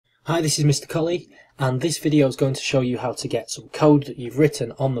Hi, this is Mr. Colley, and this video is going to show you how to get some code that you've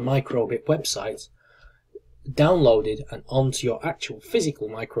written on the Microbit website downloaded and onto your actual physical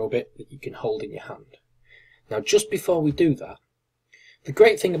Microbit that you can hold in your hand. Now, just before we do that, the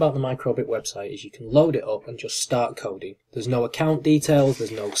great thing about the Microbit website is you can load it up and just start coding. There's no account details, there's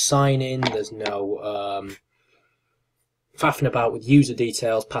no sign in, there's no faffing about with user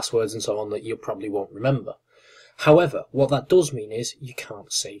details, passwords and so on that you probably won't remember. However, what that does mean is you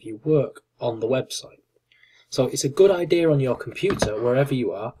can't save your work on the website. So it's a good idea on your computer, wherever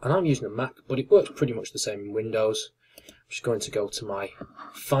you are, and I'm using a Mac, but it works pretty much the same in Windows. I'm just going to go to my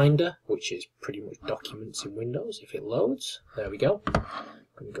Finder, which is pretty much documents in Windows, if it loads. There we go. I'm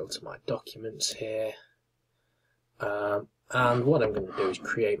going to go to my documents here. And what I'm going to do is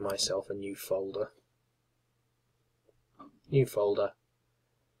create myself a new folder. And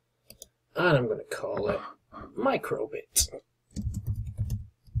I'm going to call it Microbit.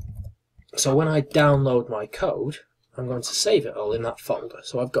 So when I download my code, I'm going to save it all in that folder.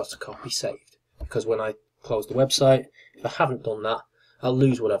 So I've got to copy saved, because when I close the website, if I haven't done that, I'll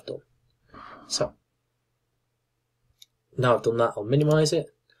lose what I've done. So now I've done that, I'll minimize it,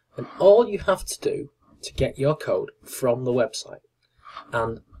 and all you have to do to get your code from the website,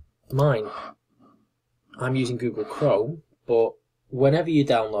 and mine, I'm using Google Chrome, but whenever you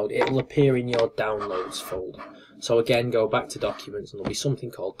download, it'll appear in your downloads folder. So again, go back to documents and there'll be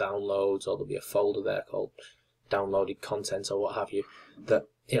something called downloads, or there'll be a folder there called downloaded content or what have you, that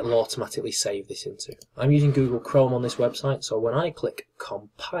it'll automatically save this into. I'm using Google Chrome on this website, so when I click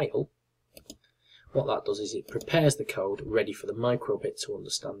compile, what that does is it prepares the code ready for the Microbit to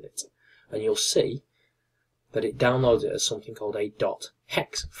understand it. And you'll see that it downloads it as something called a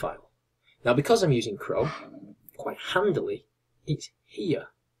 .hex file. Now, because I'm using Chrome, quite handily, it's here,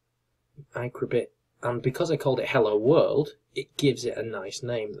 Microbit, and because I called it Hello World, it gives it a nice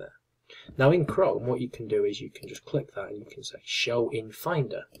name there. Now in Chrome, what you can do is you can just click that and you can say Show in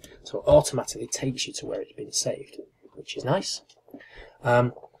Finder, so it automatically takes you to where it's been saved, which is nice.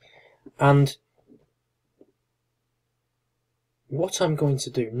 And what I'm going to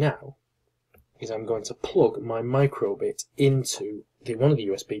do now is I'm going to plug my Microbit into one of the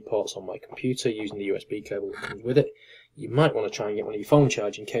USB ports on my computer using the USB cable that comes with it. You might want to try and get one of your phone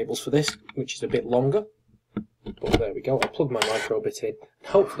charging cables for this, which is a bit longer. But there we go, I'll plug my Microbit in.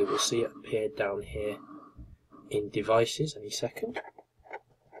 Hopefully we'll see it appear down here in devices any second.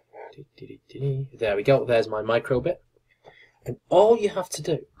 There we go, there's my Microbit. And all you have to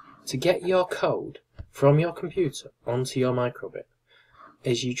do to get your code from your computer onto your Microbit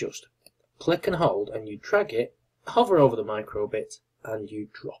is you just click and hold and you drag it, hover over the Microbit and you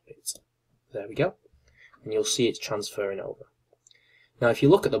drop it. There we go. And you'll see it's transferring over. Now if you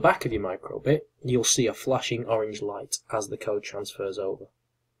look at the back of your Microbit, you'll see a flashing orange light as the code transfers over.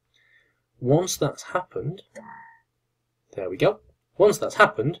 Once that's happened, there we go. Once that's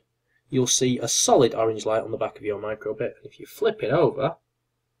happened, you'll see a solid orange light on the back of your Microbit. And if you flip it over,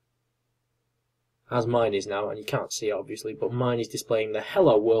 as mine is now, and you can't see it obviously, but mine is displaying the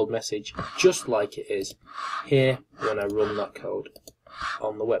Hello World message just like it is here when I run that code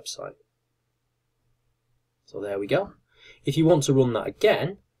on the website. So there we go. If you want to run that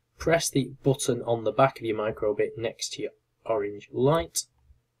again, press the button on the back of your Microbit next to your orange light,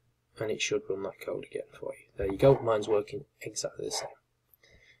 and it should run that code again for you. There you go, mine's working exactly the same.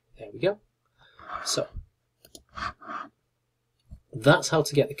 There we go. So that's how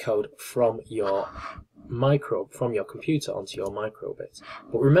to get the code from your computer onto your Microbit.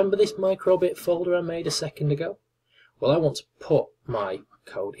 But remember this Microbit folder I made a second ago? Well, I want to put my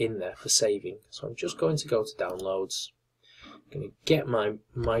code in there for saving. So I'm just going to go to downloads. I'm going to get my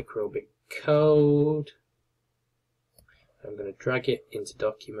Microbit code. I'm going to drag it into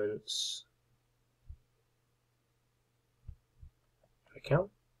documents. If I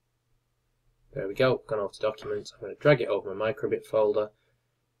can. There we go, gone over to documents. I'm going to drag it over my Microbit folder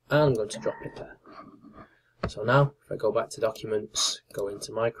and I'm going to drop it there. So now, if I go back to documents, go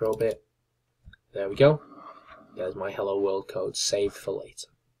into Microbit, there we go. There's my Hello World code saved for later.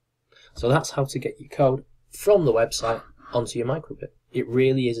 So that's how to get your code from the website onto your Microbit. It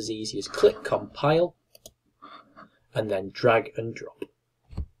really is as easy as click compile and then drag and drop.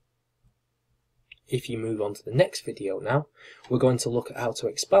 If you move on to the next video now, we're going to look at how to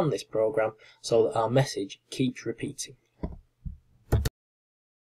expand this program so that our message keeps repeating.